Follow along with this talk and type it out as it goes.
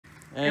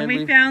And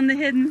we found the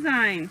hidden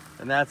sign.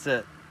 And that's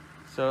it.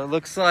 So it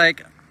looks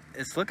like,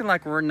 it's looking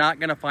like we're not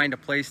gonna find a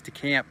place to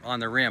camp on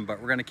the rim,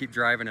 but we're gonna keep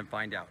driving and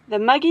find out. The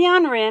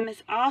Mogollon Rim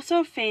is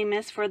also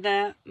famous for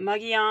the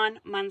Mogollon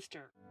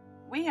Monster.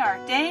 We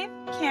are Dave,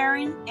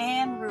 Carrie,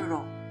 and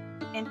Rudel.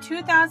 In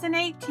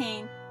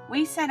 2018,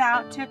 we set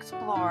out to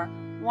explore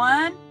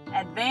one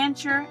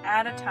adventure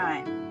at a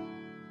time.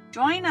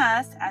 Join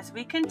us as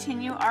we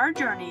continue our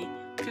journey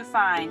to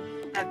find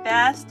the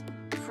best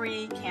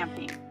free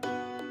camping.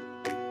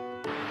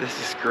 This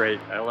is great,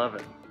 I love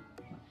it.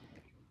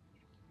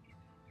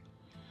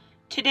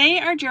 Today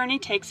our journey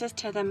takes us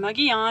to the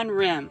Mogollon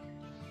Rim.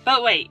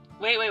 But wait.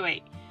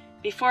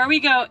 Before we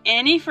go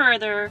any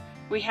further,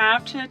 we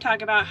have to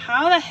talk about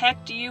how the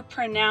heck do you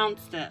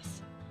pronounce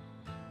this?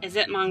 Is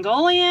it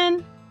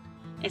Mongolian?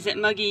 Is it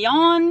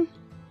Mogollon?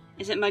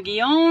 Is it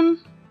Mogollon?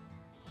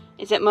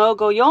 Is it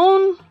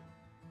Mogollon?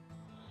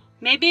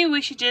 Maybe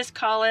we should just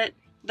call it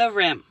the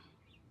Rim.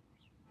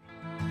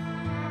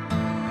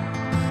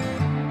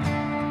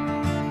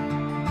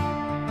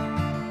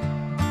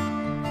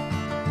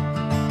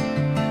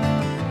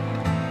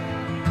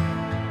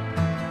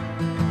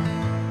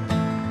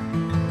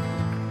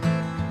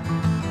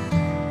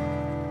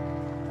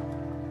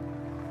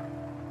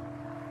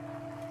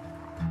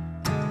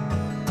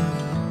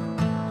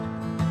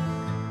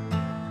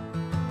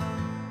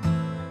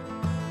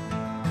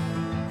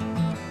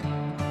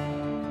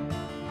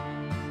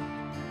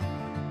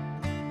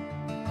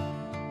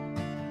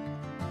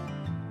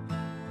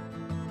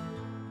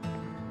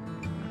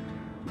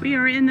 We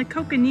are in the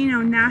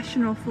Coconino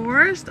National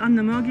Forest on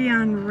the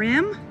Mogollon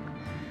Rim.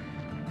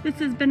 This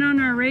has been on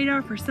our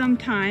radar for some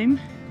time,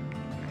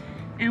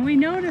 and we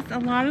noticed a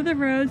lot of the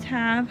roads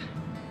have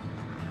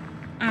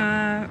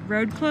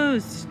road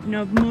closed.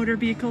 No motor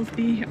vehicles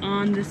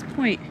beyond this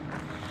point.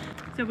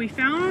 So we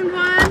found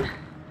one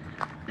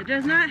that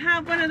does not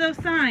have one of those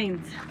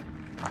signs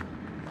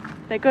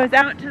that goes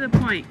out to the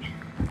point.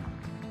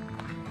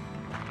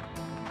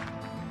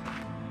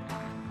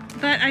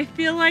 But I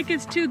feel like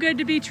it's too good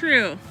to be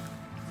true.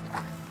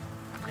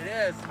 It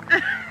is.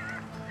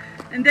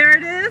 And there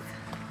it is.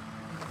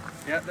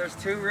 Yep, there's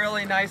two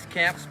really nice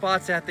camp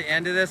spots at the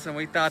end of this, and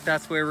we thought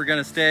that's where we're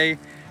gonna stay.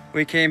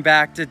 We came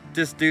back to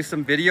just do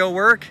some video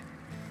work.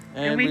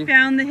 And we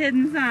found the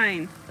hidden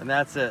sign. And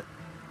that's it.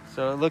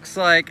 So it looks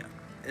like,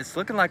 it's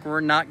looking like we're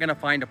not gonna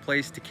find a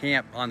place to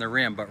camp on the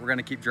rim, but we're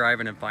gonna keep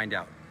driving and find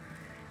out.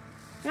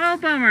 Well,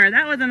 bummer.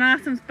 That was an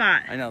awesome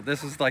spot. I know,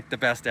 this is like the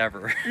best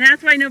ever. And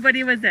that's why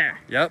nobody was there.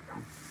 Yep.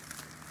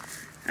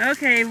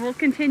 Okay, we'll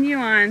continue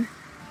on.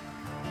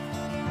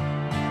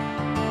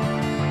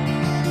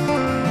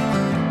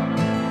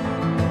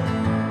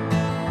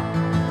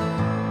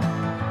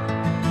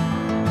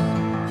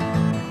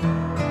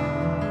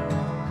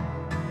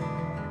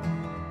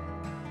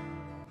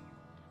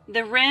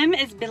 The rim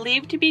is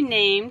believed to be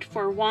named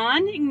for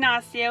Juan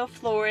Ignacio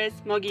Flores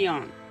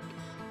Mogollon,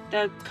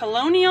 the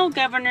colonial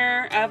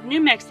governor of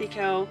New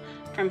Mexico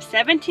from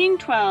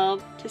 1712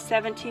 to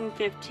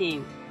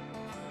 1715,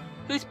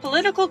 whose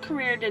political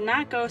career did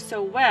not go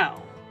so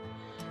well,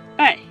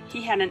 but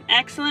he had an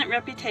excellent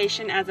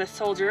reputation as a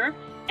soldier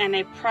and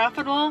a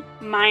profitable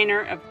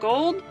miner of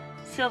gold,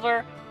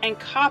 silver, and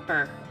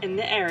copper in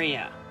the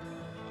area.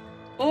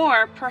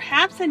 Or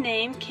perhaps the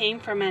name came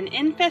from an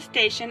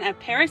infestation of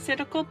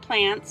parasitical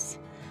plants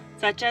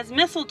such as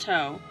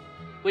mistletoe,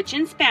 which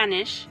in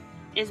Spanish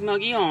is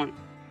mogollon,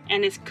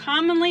 and is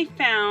commonly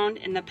found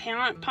in the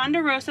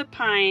ponderosa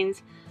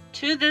pines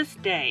to this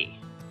day.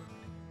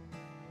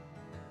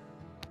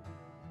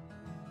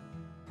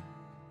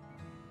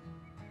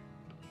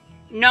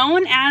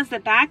 Known as the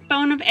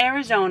backbone of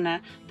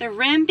Arizona, the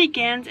rim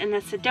begins in the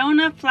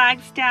Sedona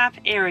Flagstaff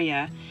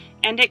area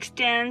and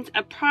extends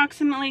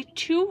approximately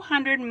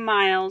 200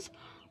 miles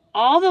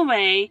all the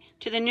way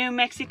to the New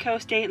Mexico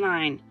state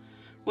line,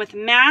 with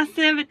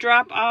massive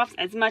drop-offs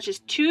as much as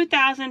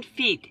 2,000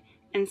 feet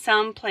in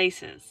some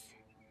places.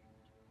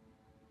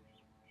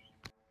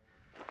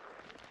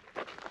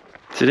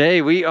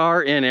 Today we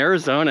are in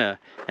Arizona,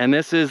 and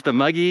this is the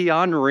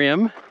Mogollon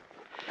Rim.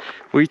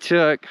 We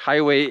took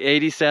Highway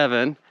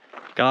 87,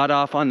 got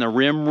off on the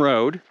Rim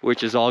Road,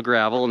 which is all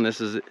gravel, and this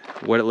is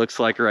what it looks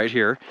like right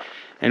here,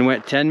 and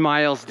went 10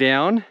 miles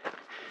down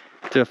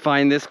to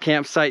find this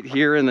campsite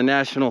here in the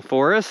National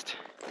Forest.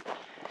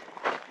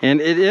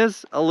 And it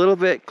is a little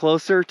bit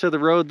closer to the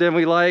road than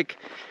we like.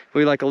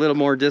 We like a little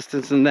more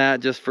distance than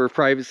that just for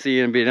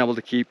privacy and being able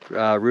to keep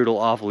Rudel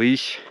off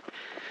leash.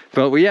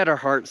 But we had our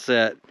heart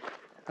set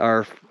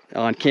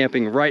on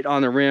camping right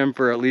on the rim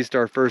for at least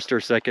our first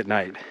or second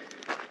night.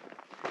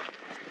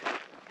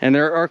 And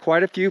there are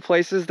quite a few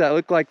places that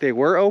look like they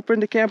were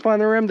open to camp on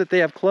the rim that they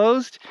have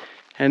closed.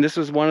 And this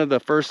was one of the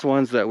first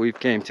ones that we've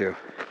came to.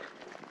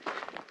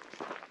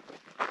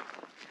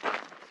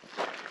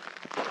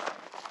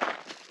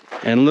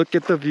 And look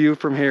at the view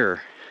from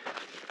here.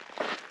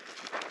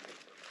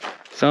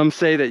 Some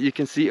say that you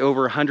can see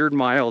over 100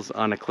 miles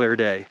on a clear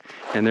day.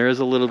 And there is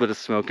a little bit of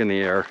smoke in the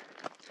air.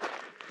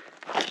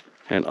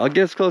 And I'll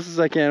get as close as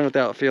I can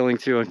without feeling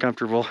too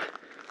uncomfortable.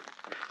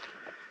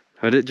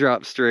 but it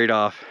drops straight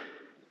off.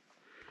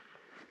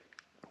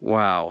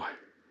 Wow.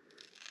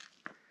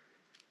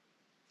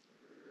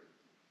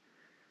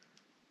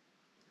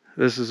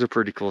 This is a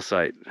pretty cool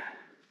sight.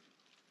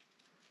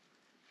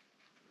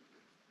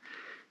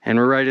 And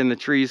we're right in the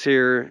trees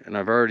here, and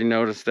I've already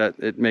noticed that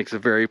it makes a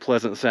very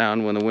pleasant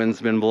sound when the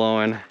wind's been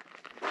blowing.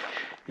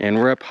 And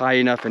we're up high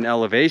enough in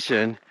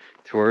elevation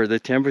to where the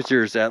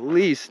temperature is at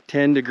least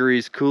 10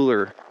 degrees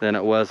cooler than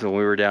it was when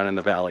we were down in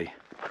the valley.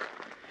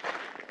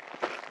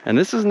 And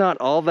this is not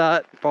all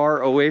that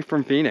far away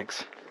from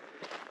Phoenix.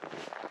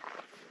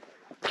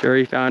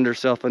 Carrie found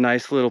herself a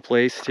nice little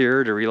place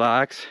here to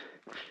relax,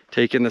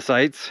 take in the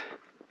sights.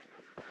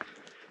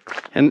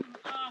 And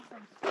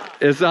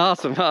it's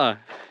awesome, huh?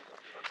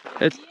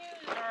 The views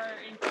are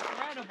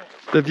incredible.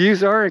 The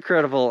views are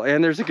incredible,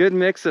 and there's a good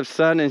mix of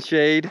sun and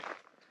shade.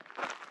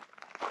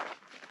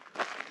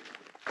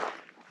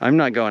 I'm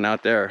not going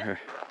out there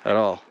at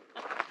all.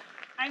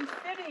 I'm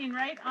sitting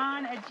right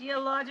on a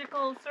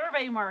geological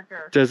survey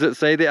marker. Does it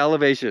say the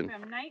elevation?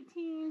 From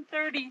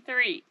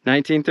 1933.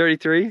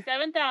 1933?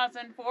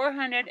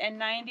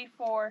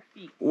 7,494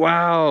 feet.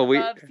 Wow,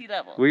 above sea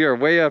level. we are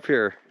way up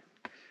here.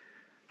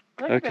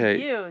 Look Okay. at the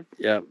views.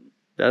 Yep,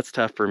 that's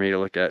tough for me to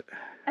look at.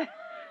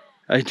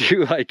 I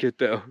do like it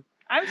though.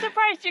 I'm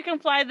surprised you can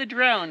fly the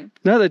drone.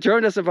 No, the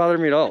drone doesn't bother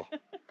me at all.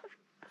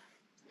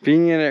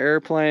 Being in an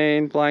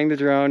airplane, flying the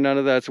drone, none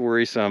of that's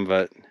worrisome,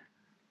 but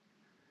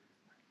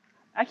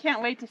I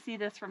can't wait to see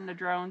this from the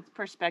drone's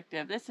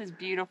perspective. This is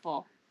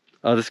beautiful.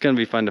 oh, this is going to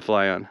be fun to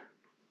fly on.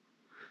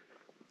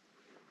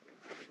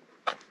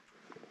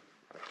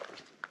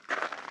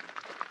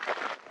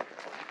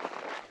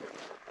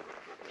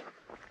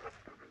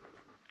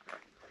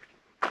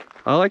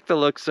 I like the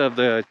looks of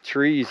the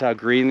trees, how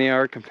green they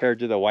are compared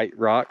to the white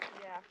rock.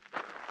 Yeah.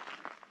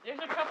 There's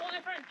a couple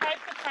different types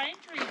of pine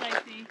trees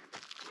I see.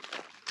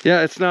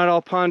 Yeah, it's not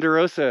all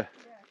ponderosa.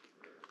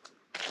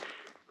 Yeah.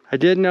 I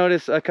did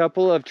notice a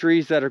couple of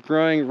trees that are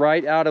growing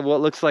right out of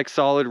what looks like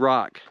solid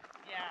rock.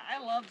 Yeah, I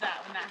love that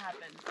when that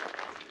happens.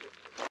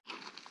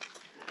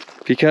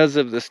 Because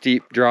of the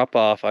steep drop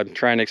off, I'm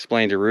trying to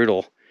explain to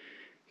Rudel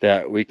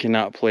that we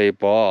cannot play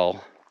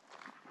ball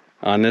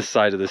on this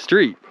side of the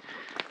street.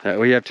 That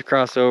we have to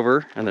cross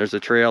over, and there's a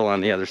trail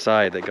on the other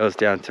side that goes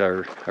down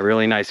to a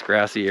really nice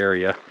grassy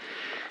area.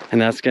 And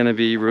that's going to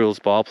be Rudel's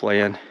ball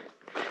playing.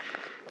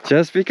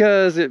 Just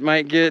because it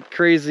might get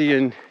crazy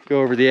and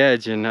go over the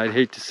edge, and I'd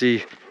hate to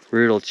see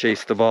Rudel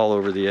chase the ball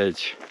over the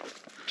edge.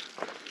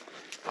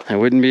 That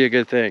wouldn't be a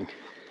good thing.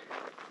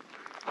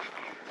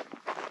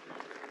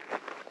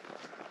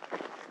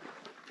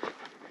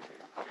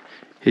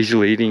 He's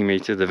leading me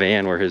to the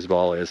van where his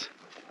ball is.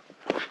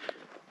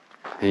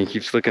 And he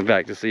keeps looking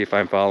back to see if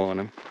I'm following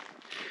him.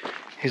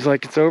 He's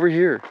like, it's over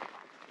here.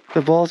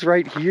 The ball's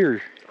right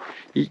here.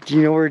 Do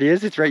you know where it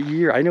is? It's right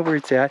here. I know where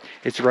it's at.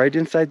 It's right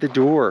inside the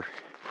door.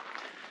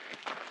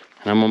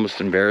 And I'm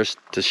almost embarrassed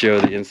to show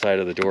the inside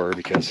of the door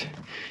because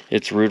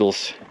it's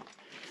Rudel's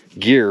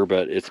gear,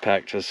 but it's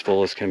packed as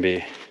full as can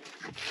be.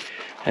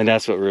 And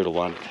that's what Rudel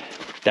wanted.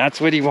 That's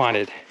what he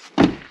wanted.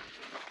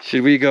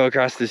 Should we go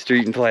across the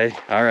street and play?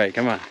 All right,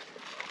 come on.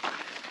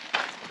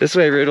 This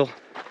way, Rudel.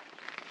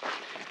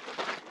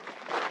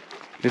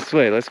 This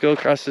way. Let's go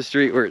across the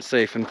street where it's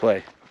safe and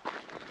play.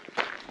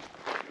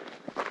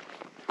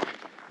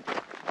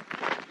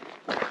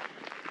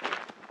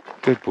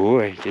 Good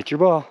boy. Get your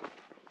ball.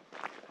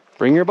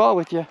 Bring your ball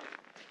with you.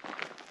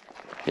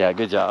 Yeah,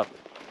 good job.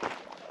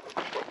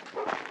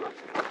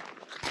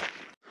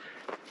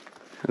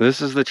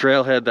 This is the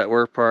trailhead that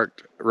we're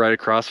parked right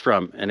across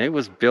from, and it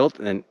was built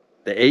in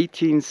the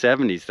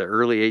 1870s, the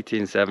early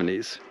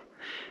 1870s,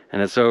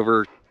 and it's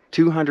over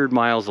 200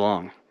 miles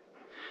long.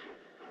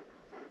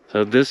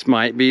 So this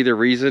might be the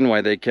reason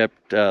why they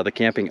kept the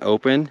camping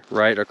open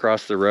right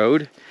across the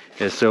road,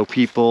 is so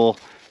people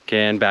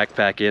can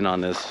backpack in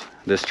on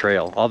this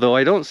trail. Although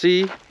I don't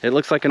see, it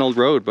looks like an old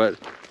road, but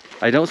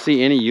I don't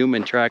see any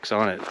human tracks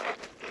on it.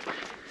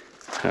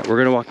 We're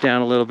gonna walk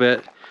down a little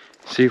bit,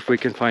 see if we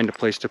can find a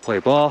place to play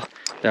ball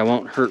that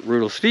won't hurt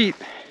Rudel's feet.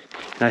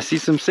 And I see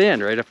some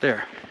sand right up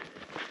there.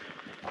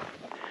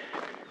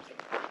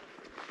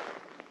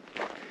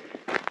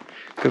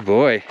 Good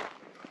boy.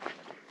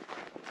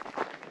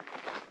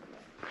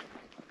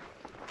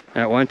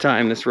 At one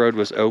time, this road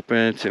was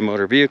open to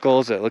motor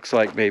vehicles. It looks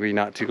like maybe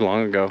not too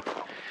long ago.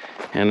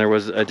 And there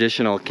was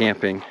additional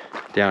camping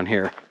down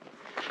here.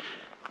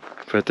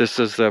 But this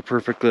is the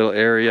perfect little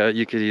area.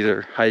 You could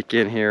either hike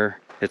in here.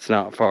 It's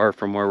not far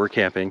from where we're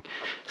camping.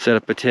 Set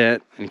up a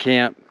tent and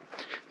camp.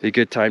 Be a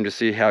good time to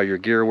see how your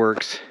gear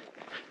works.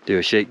 Do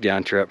a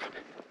shakedown trip.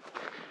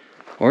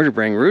 Or to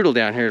bring Rudel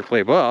down here to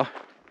play ball,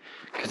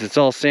 because it's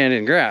all sand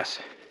and grass.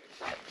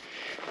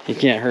 He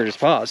can't hurt his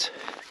paws.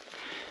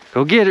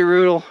 Go get it,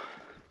 Rudel.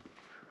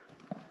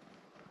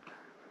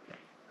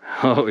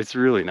 Oh, it's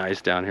really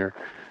nice down here.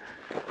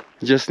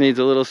 It just needs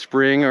a little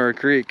spring or a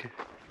creek.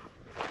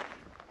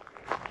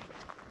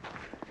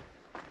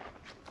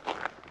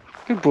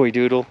 Good boy,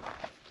 Doodle.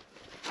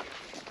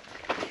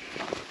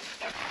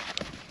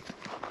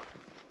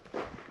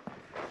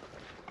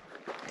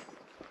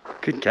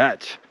 Good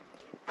catch.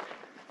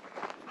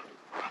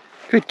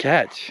 Good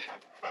catch.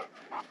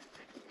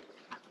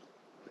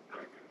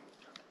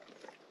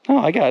 Oh,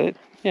 I got it.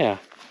 Yeah.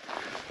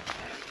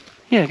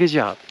 Yeah, good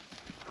job.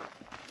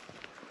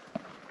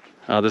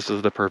 Oh, this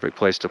is the perfect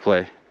place to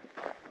play.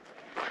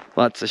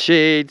 Lots of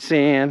shade,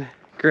 sand,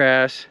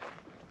 grass.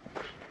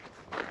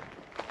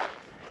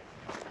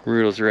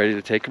 Rudol's ready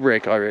to take a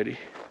break already.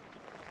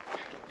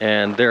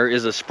 And there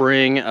is a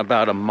spring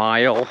about a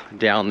mile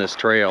down this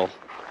trail.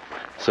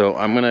 So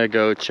I'm gonna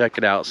go check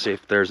it out, see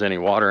if there's any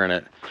water in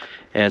it,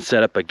 and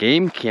set up a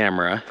game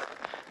camera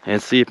and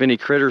see if any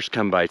critters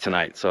come by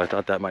tonight. So I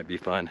thought that might be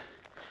fun.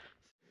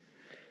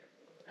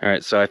 All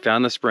right, so I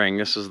found the spring.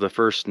 This is the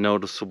first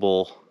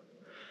noticeable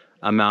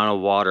amount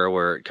of water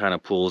where it kind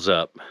of pools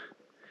up.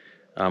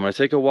 I'm gonna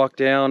take a walk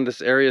down.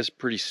 This area is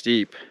pretty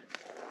steep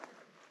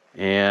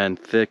and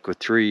thick with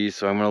trees,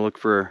 so I'm gonna look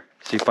for,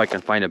 see if I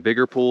can find a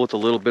bigger pool with a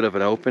little bit of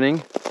an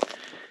opening,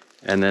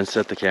 and then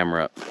set the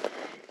camera up.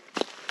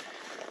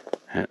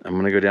 I'm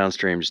gonna go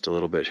downstream just a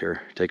little bit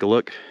here. Take a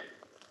look.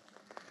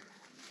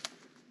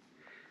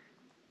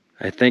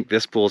 I think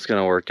this pool is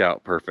gonna work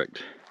out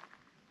perfect.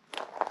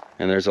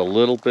 And there's a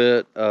little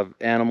bit of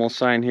animal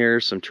sign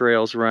here, some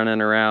trails running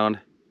around.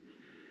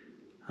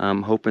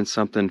 I'm hoping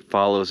something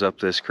follows up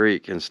this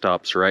creek and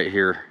stops right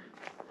here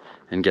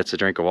and gets a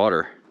drink of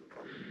water.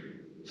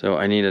 So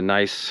I need a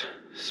nice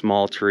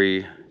small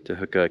tree to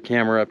hook a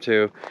camera up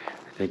to.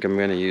 I think I'm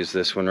gonna use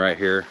this one right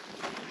here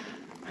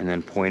and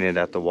then point it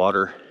at the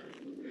water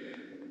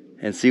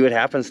and see what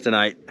happens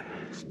tonight.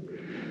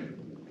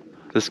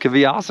 This could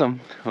be awesome,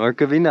 or it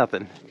could be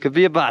nothing. Could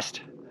be a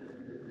bust.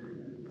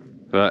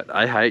 But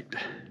I hiked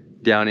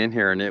down in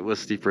here and it was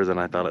steeper than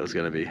I thought it was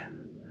gonna be.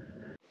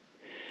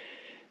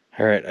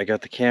 All right, I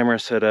got the camera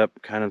set up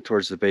kind of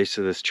towards the base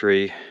of this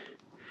tree,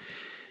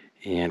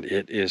 and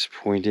it is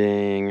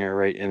pointing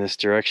right in this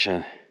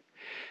direction.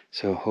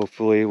 So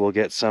hopefully we'll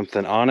get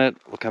something on it.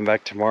 We'll come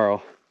back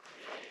tomorrow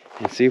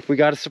and see if we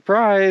got a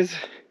surprise.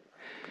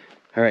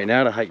 All right,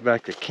 now to hike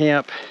back to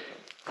camp.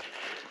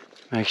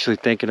 I'm actually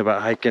thinking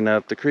about hiking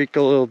up the creek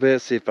a little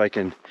bit, see if I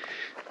can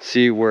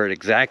see where it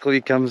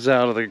exactly comes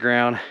out of the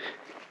ground.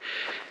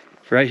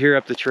 Right here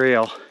up the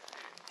trail,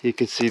 you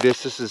can see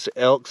this is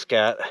elk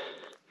scat,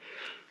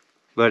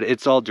 but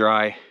it's all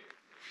dry.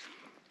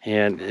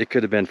 And it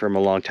could have been from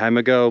a long time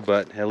ago,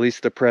 but at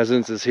least the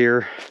presence is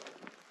here.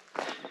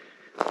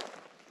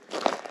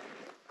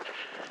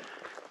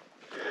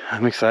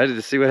 I'm excited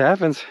to see what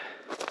happens.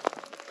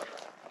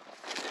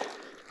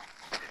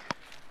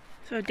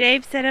 So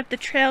Dave set up the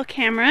trail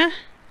camera.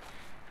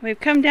 We've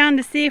come down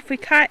to see if we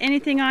caught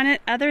anything on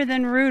it other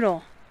than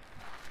Rudol.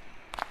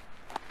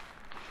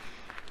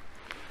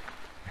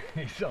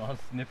 He's all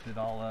snipped it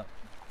all up.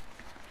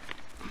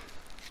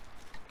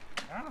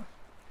 Ah.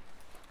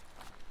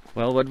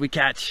 Well, what'd we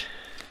catch?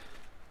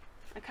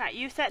 I caught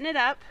you setting it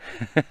up.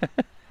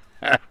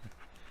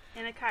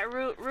 And I caught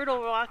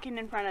Rudol walking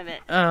in front of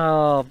it.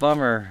 Oh,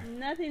 bummer.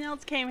 Nothing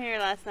else came here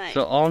last night.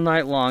 So all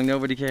night long,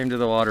 nobody came to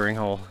the watering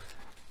hole.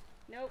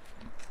 Nope.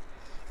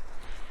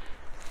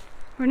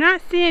 We're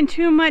not seeing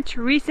too much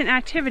recent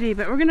activity,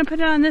 but we're gonna put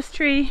it on this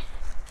tree.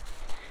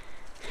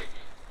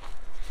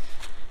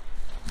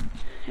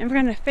 And we're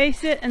gonna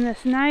face it in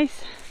this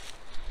nice,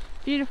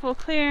 beautiful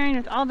clearing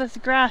with all this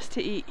grass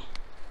to eat.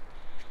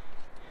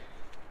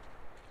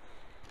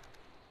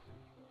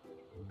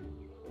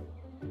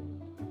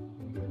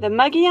 The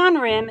Mogollon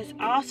Rim is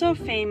also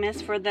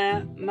famous for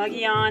the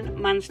Mogollon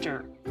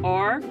Monster,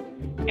 or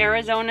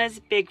Arizona's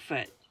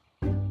Bigfoot.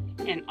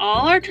 In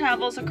all our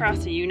travels across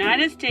the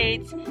United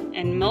States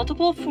and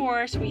multiple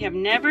forests, we have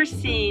never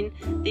seen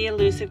the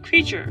elusive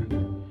creature.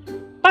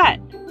 But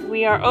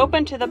we are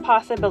open to the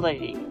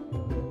possibility.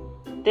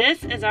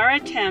 This is our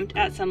attempt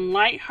at some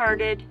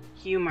light-hearted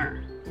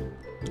humor.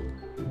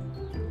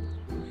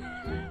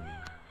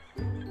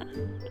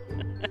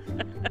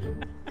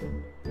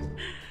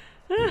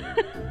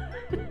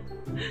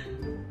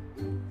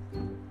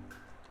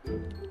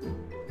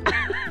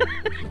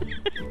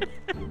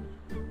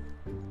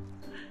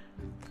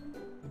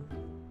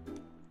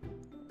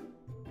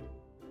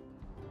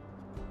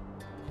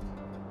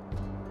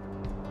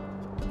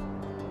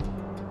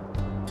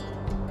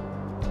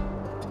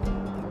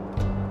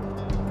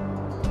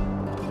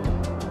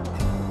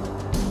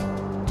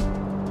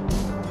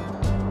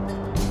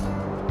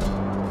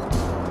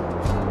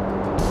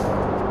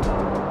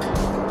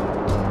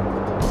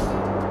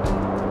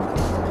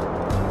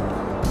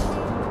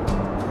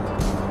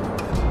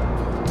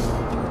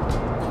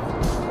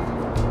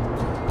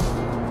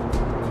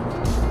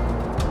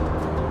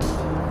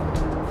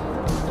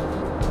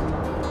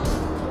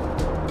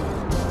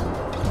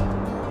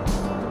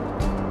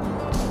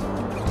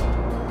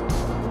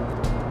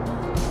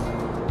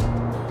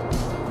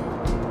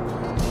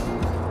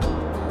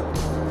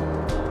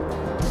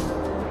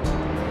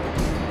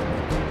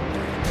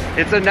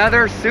 It's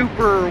another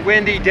super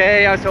windy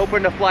day. I was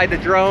hoping to fly the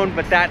drone,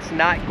 but that's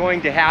not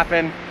going to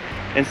happen.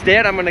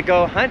 Instead, I'm gonna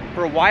go hunt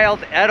for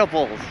wild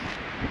edibles.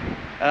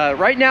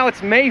 Right now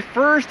it's May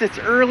 1st, it's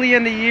early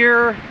in the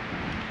year.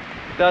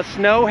 The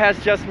snow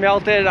has just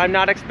melted. I'm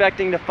not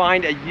expecting to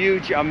find a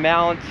huge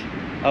amount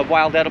of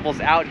wild edibles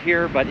out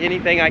here, but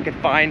anything I could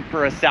find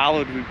for a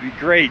salad would be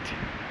great.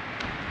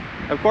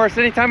 Of course,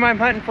 anytime I'm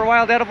hunting for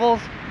wild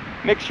edibles,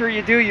 make sure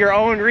you do your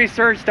own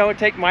research. Don't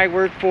take my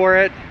word for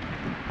it.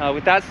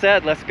 With that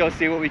said, let's go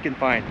see what we can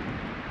find.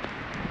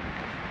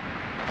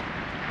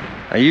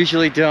 I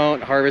usually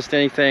don't harvest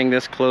anything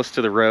this close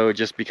to the road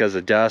just because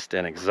of dust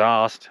and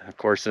exhaust. Of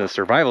course, in a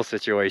survival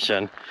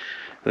situation,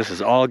 this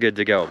is all good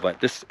to go, but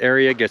this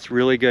area gets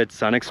really good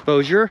sun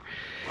exposure.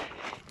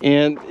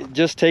 And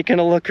just taking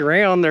a look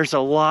around, there's a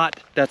lot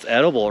that's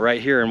edible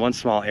right here in one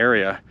small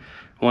area.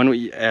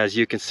 As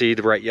you can see,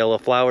 the bright yellow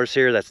flowers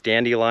here, that's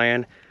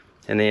dandelion,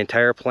 and the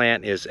entire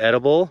plant is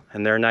edible,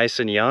 and they're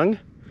nice and young.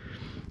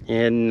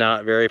 And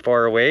not very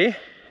far away,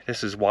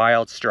 this is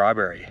wild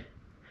strawberry.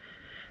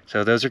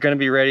 So those are going to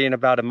be ready in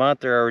about a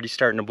month. They're already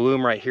starting to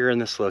bloom right here in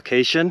this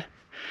location.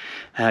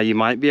 You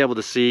might be able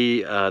to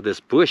see this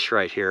bush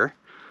right here.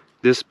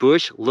 This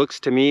bush looks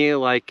to me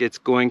like it's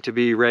going to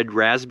be red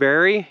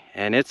raspberry,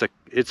 and it's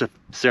a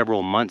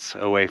several months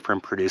away from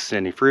producing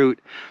any fruit.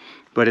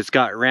 But it's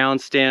got round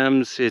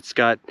stems, it's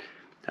got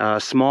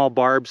small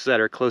barbs that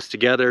are close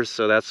together,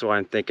 so that's why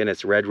I'm thinking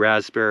it's red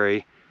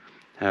raspberry.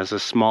 There's a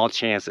small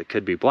chance it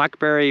could be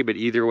blackberry, but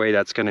either way,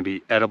 that's going to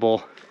be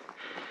edible.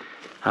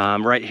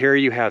 Right here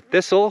you have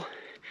thistle.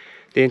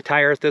 The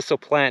entire thistle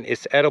plant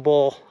is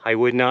edible. I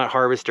would not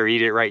harvest or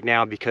eat it right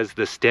now because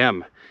the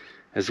stem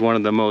is one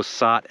of the most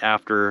sought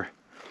after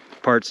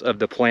parts of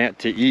the plant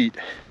to eat.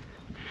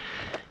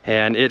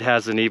 And it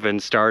hasn't even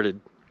started.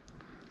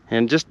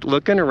 And just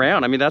looking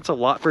around, I mean, that's a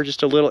lot for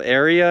just a little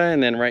area.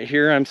 And then right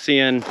here I'm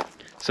seeing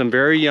some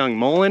very young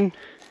mullein.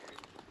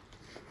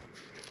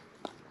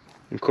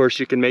 Of course,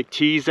 you can make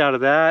teas out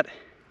of that.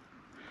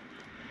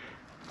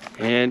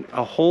 And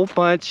a whole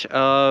bunch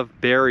of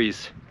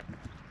berries,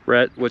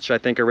 which I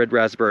think are red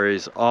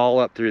raspberries, all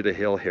up through the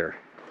hill here.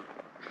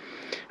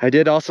 I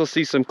did also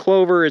see some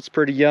clover. It's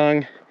pretty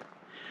young,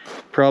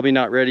 probably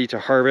not ready to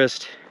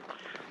harvest.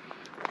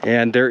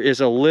 And there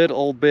is a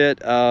little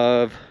bit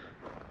of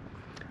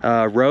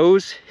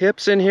rose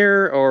hips in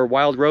here, or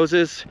wild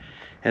roses,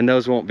 and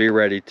those won't be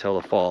ready till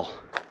the fall.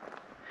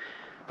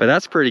 But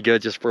that's pretty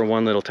good just for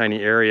one little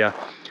tiny area.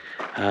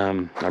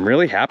 I'm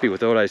really happy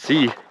with what I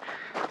see,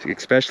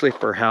 especially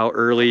for how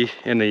early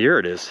in the year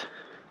it is.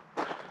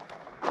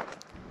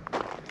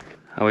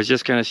 I was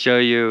just going to show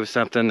you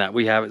something that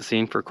we haven't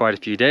seen for quite a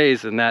few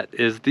days, and that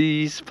is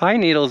these pine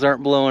needles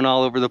aren't blowing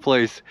all over the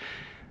place.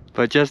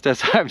 But just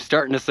as I'm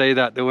starting to say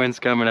that, the wind's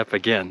coming up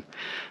again.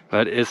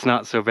 But it's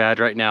not so bad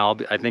right now.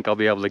 I think I'll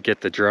be able to get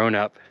the drone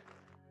up.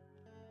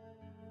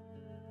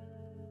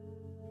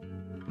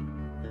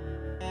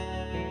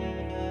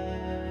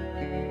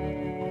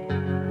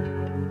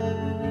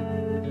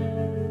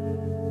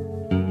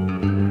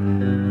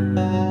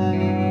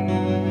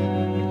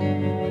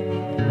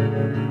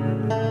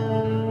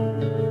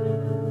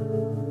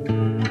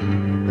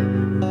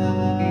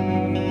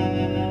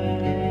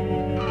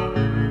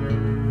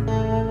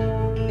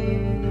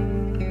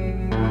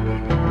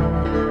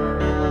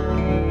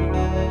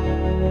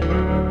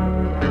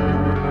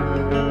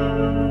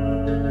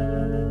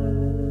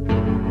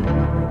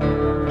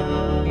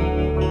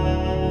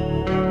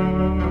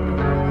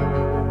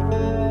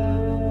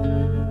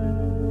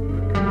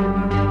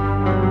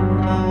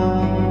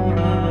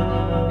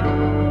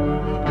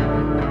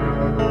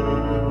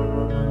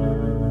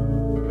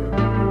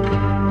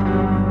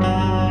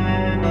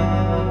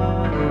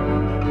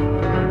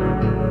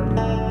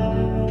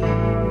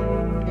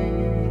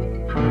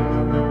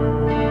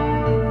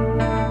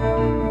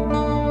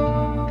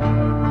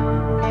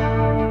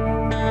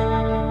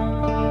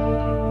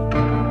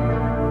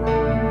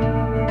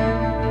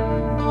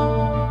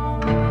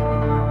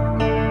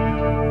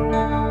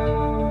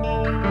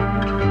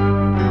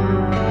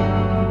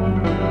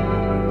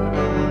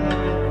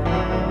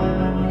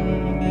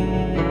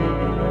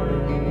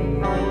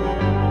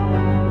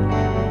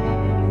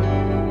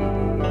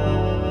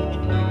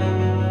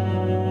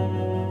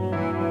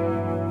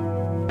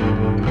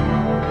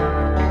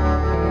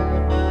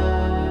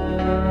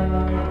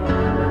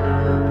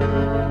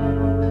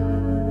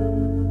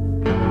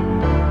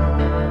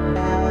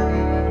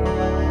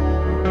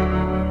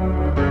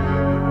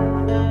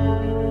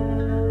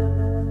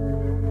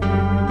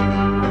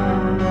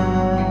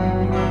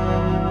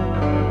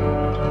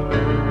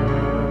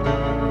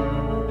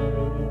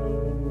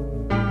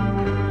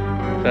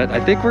 But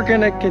I think we're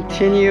gonna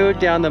continue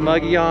down the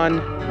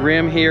Mogollon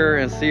Rim here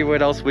and see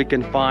what else we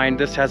can find.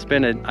 This has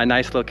been a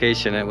nice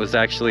location. It was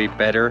actually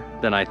better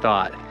than I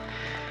thought.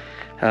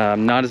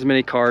 Not as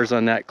many cars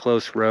on that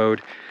close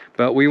road,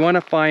 but we want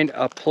to find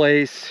a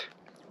place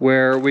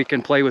where we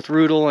can play with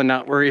Rudel and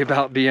not worry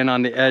about being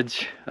on the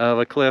edge of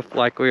a cliff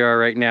like we are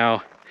right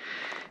now,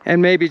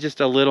 and maybe just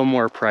a little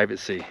more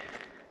privacy.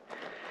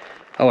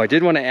 Oh, I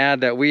did want to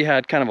add that we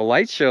had kind of a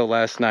light show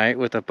last night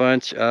with a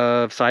bunch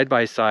of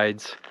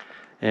side-by-sides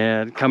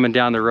and coming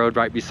down the road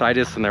right beside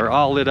us, and they're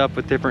all lit up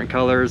with different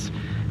colors,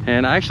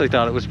 and I actually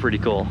thought it was pretty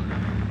cool.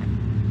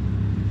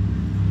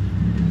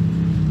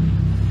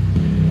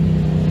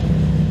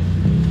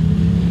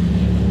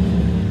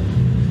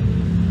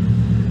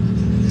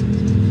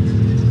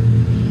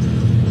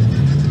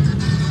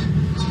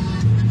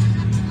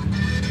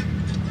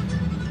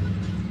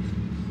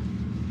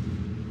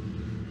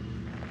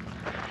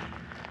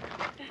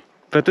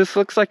 But this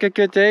looks like a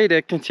good day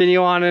to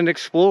continue on and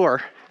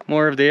explore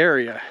more of the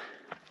area.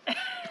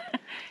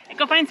 And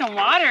go find some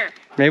water.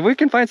 Maybe we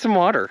can find some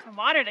water. Some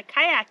water to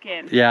kayak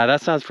in. Yeah,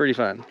 that sounds pretty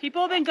fun.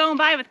 People have been going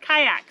by with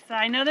kayaks, so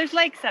I know there's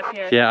lakes up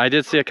here. Yeah, I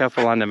did see a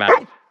couple on the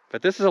map.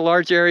 But this is a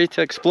large area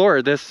to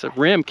explore. This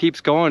rim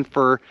keeps going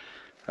for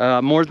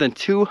more than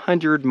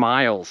 200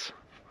 miles.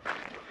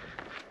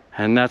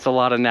 And that's a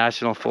lot of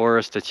national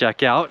forest to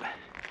check out.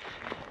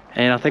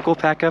 And I think we'll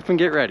pack up and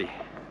get ready.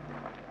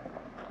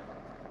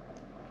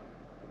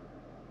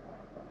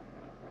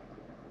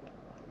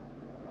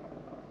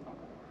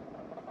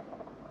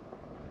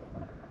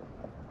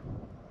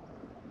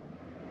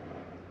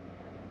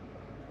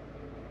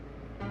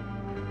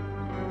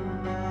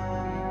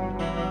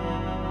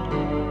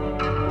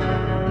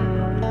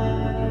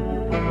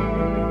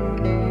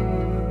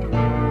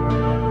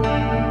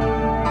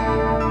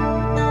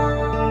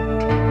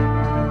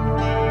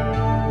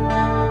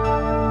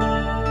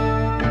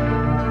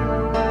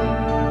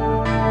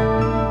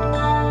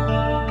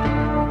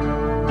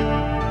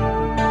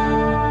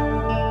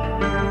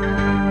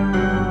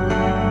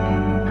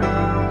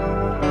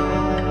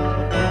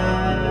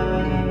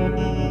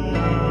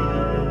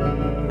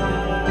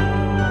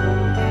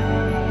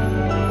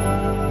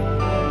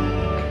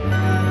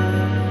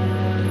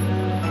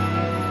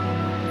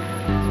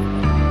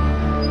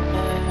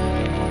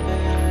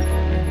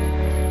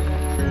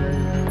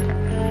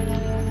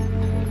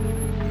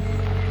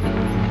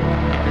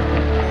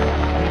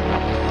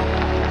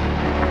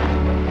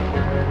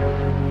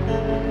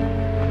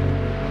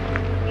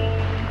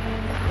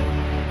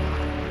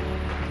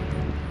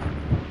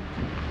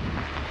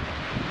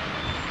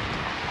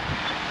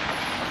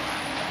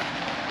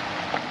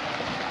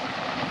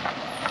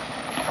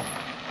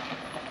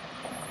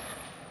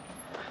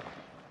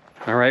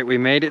 All right, we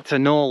made it to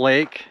Knoll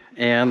Lake,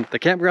 and the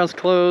campground's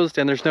closed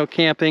and there's no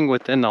camping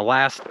within the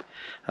last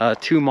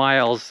 2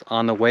 miles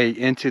on the way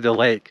into the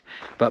lake.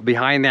 But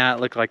behind that,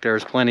 looked like there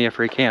was plenty of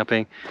free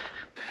camping.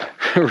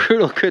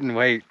 Rudel couldn't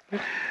wait.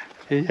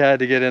 He had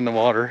to get in the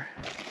water.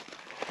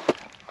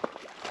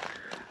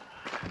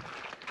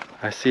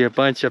 I see a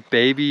bunch of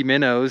baby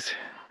minnows,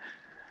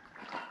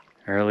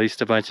 or at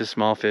least a bunch of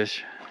small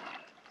fish.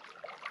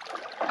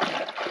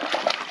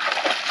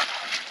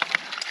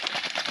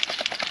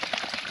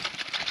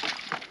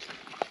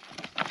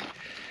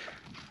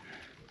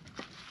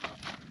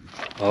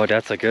 Oh,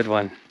 that's a good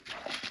one.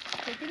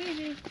 Take it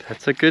easy.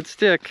 That's a good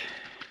stick.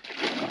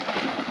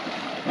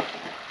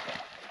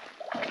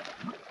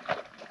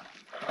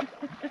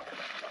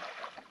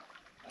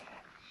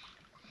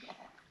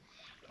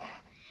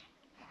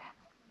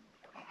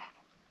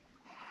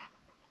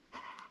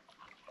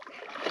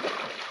 Good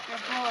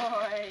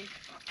boy.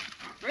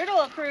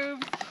 Rudel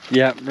approves.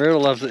 Yeah, Rudel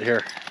loves it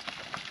here.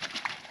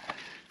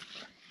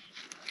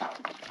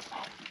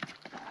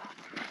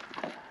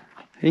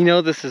 He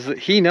knows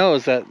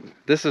that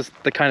this is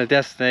the kind of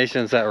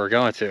destinations that we're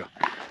going to.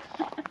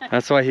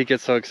 That's why he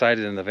gets so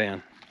excited in the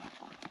van.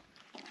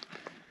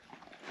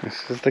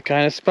 This is the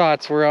kind of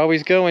spots we're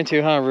always going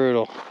to, huh,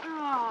 Rudel?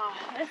 Oh,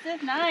 this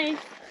is nice.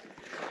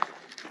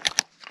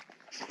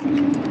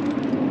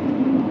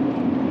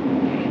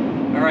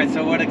 All right,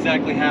 so what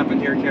exactly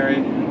happened here,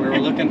 Carrie? We were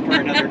looking for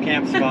another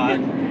camp spot.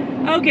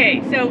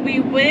 Okay, so we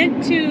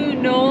went to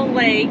Knoll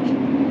Lake,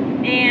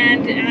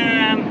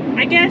 and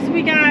I guess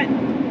we got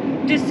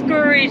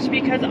discouraged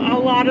because a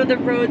lot of the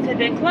roads had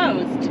been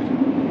closed.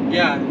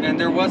 Yeah, and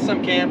there was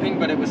some camping,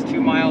 but it was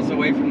 2 miles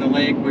away from the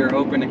lake. We were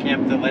hoping to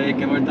camp at the lake,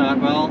 and we thought,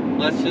 well,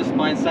 let's just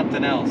find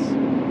something else.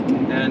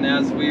 And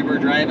as we were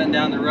driving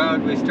down the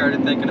road, we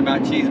started thinking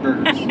about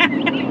cheeseburgers.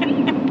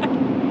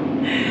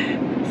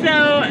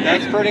 So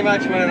that's pretty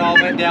much when it all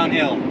went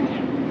downhill.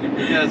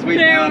 Because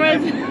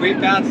we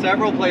found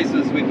several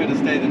places we could have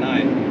stayed the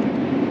night.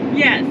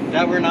 Yes.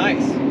 That were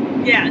nice.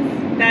 Yes,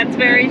 that's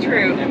very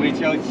true. And we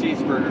chose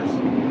cheeseburgers.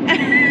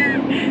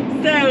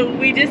 So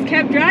we just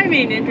kept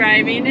driving and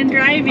driving and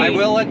driving. I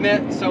will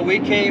admit, so we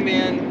came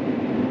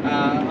in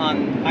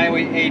on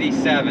Highway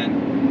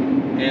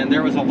 87, and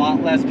there was a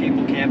lot less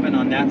people camping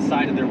on that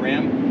side of the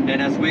rim.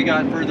 And as we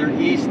got further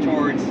east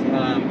towards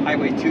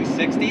Highway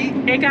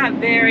 260, it got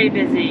very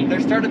busy. There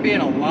started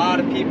being a lot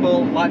of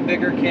people, a lot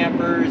bigger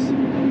campers.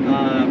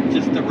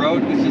 Just the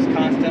road was just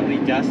constantly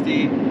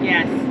dusty.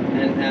 Yes.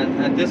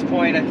 And at this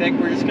point, I think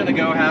we're just gonna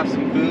go have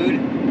some food,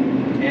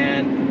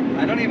 and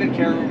I don't even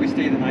care where we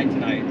stay the night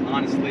tonight.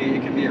 Honestly,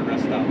 it could be a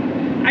rest stop.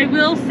 I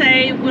will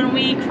say, when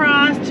we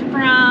crossed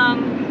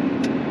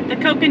from the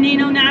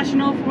Coconino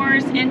National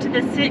Forest into the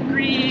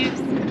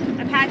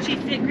Apache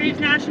Sitgreaves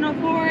National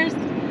Forest,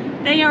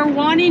 they are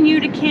wanting you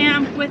to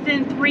camp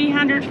within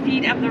 300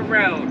 feet of the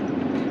road.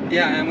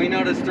 Yeah, and we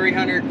noticed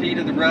 300 feet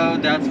of the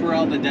road, that's where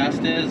all the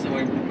dust is.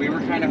 We were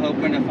kind of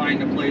hoping to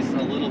find a place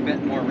a little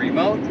bit more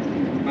remote.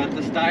 But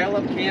the style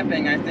of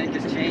camping, I think,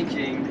 is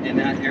changing in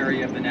that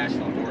area of the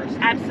National Forest.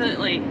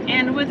 Absolutely.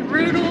 And with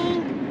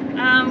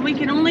Rudel, we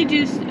can only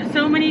do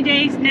so many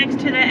days next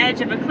to the edge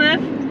of a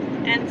cliff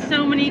and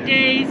so many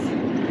days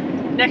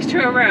next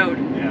to a road.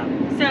 Yeah.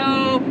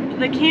 So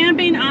the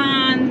camping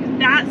on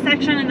that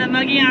section of the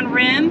Mogollon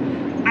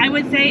Rim, I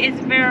would say, is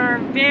for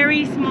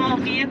very small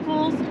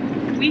vehicles.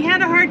 We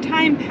had a hard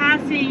time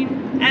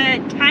passing a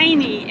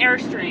tiny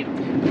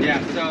Airstream.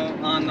 Yeah, so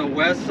on the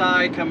west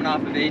side coming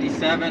off of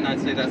 87, I'd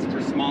say that's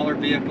for smaller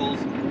vehicles.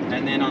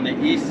 And then on the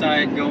east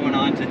side going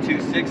on to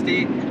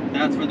 260,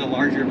 that's where the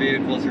larger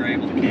vehicles are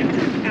able to camp.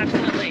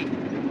 Absolutely.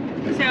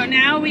 So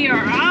now we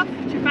are off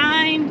to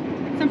find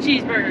some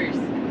cheeseburgers.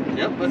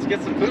 Yep, let's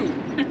get some food.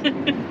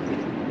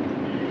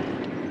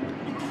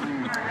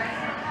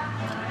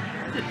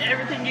 Is it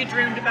everything you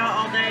dreamed about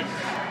all day?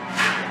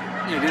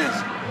 It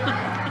is.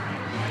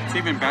 It's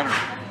even better.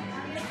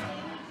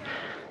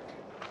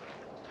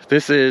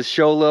 This is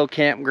Sholo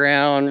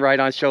Campground right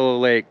on Sholo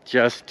Lake,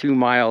 just 2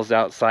 miles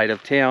outside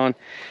of town.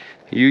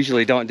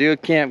 Usually don't do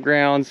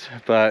campgrounds,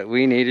 but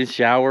we needed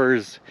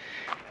showers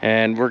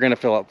and we're gonna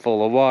fill up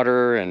full of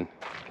water.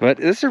 But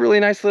this is a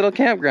really nice little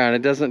campground.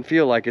 It doesn't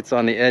feel like it's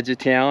on the edge of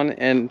town,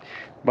 and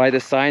by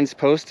the signs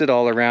posted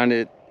all around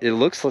it, it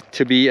looks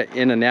to be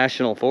in a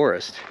national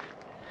forest.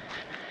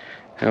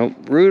 Now,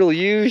 Rudel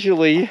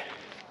usually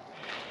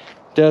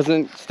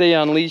doesn't stay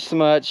on leash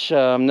much.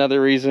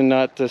 Another reason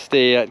not to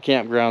stay at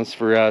campgrounds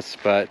for us,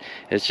 but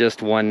it's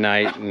just one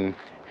night and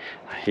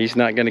he's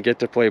not gonna get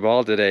to play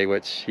ball today,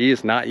 which he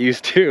is not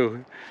used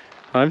to.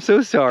 I'm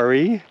so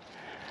sorry.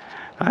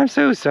 I'm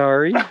so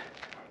sorry.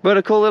 But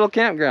a cool little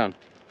campground.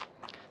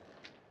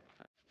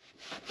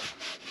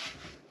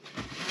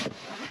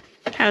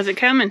 How's it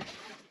coming?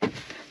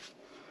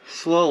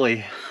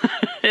 Slowly.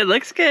 It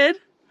looks good.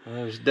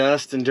 There's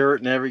dust and dirt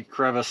in every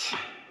crevice.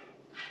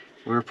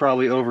 We were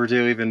probably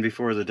overdue even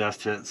before the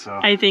dust hit, so.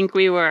 I think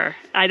we were.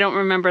 I don't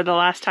remember the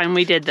last time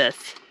we did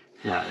this.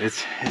 Yeah,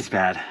 it's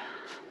bad.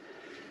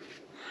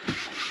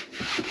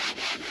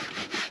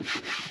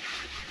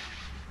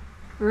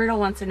 Rudel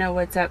wants to know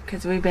what's up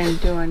because we've been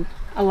doing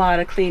a lot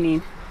of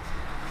cleaning.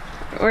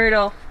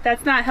 Rudel,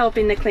 that's not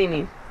helping the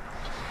cleaning.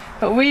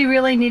 But we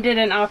really needed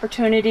an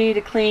opportunity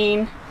to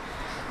clean.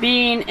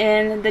 Being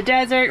in the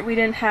desert, we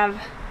didn't have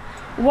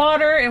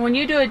water, and when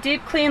you do a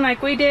deep clean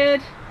like we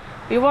did,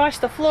 we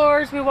washed the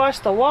floors, we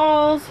washed the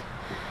walls,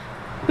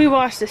 we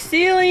washed the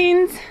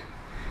ceilings,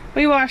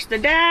 we washed the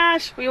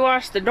dash, we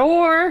washed the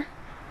door,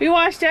 we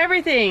washed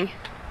everything.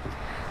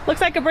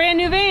 Looks like a brand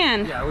new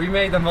van. Yeah, we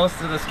made the most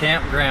of this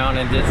campground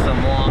and did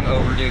some long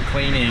overdue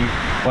cleaning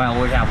while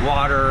we have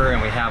water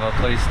and we have a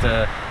place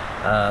to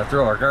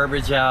throw our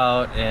garbage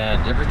out,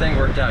 and everything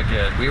worked out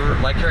good. We were,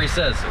 like Carrie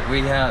says,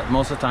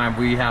 most of the time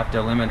we have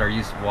to limit our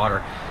use of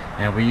water,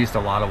 and we used a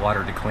lot of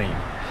water to clean.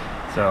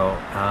 So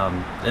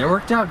it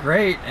worked out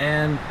great,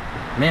 and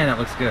man, it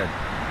looks good.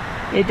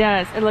 It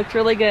does. It looked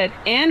really good.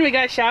 And we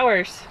got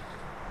showers.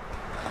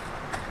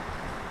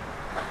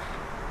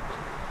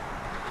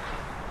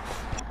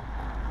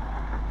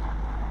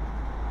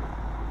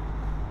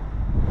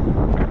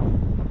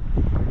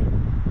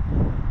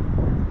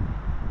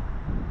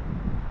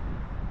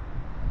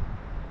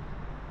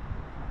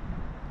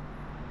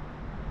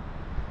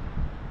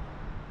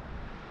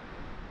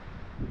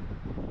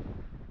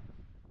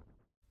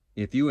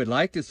 If you would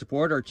like to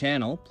support our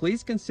channel,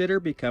 please consider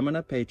becoming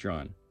a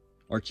patron,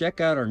 or check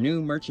out our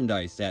new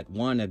merchandise at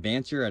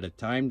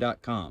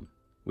oneadvantureatatime.com.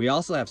 We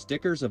also have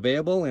stickers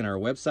available in our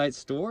website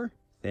store.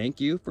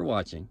 Thank you for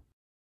watching.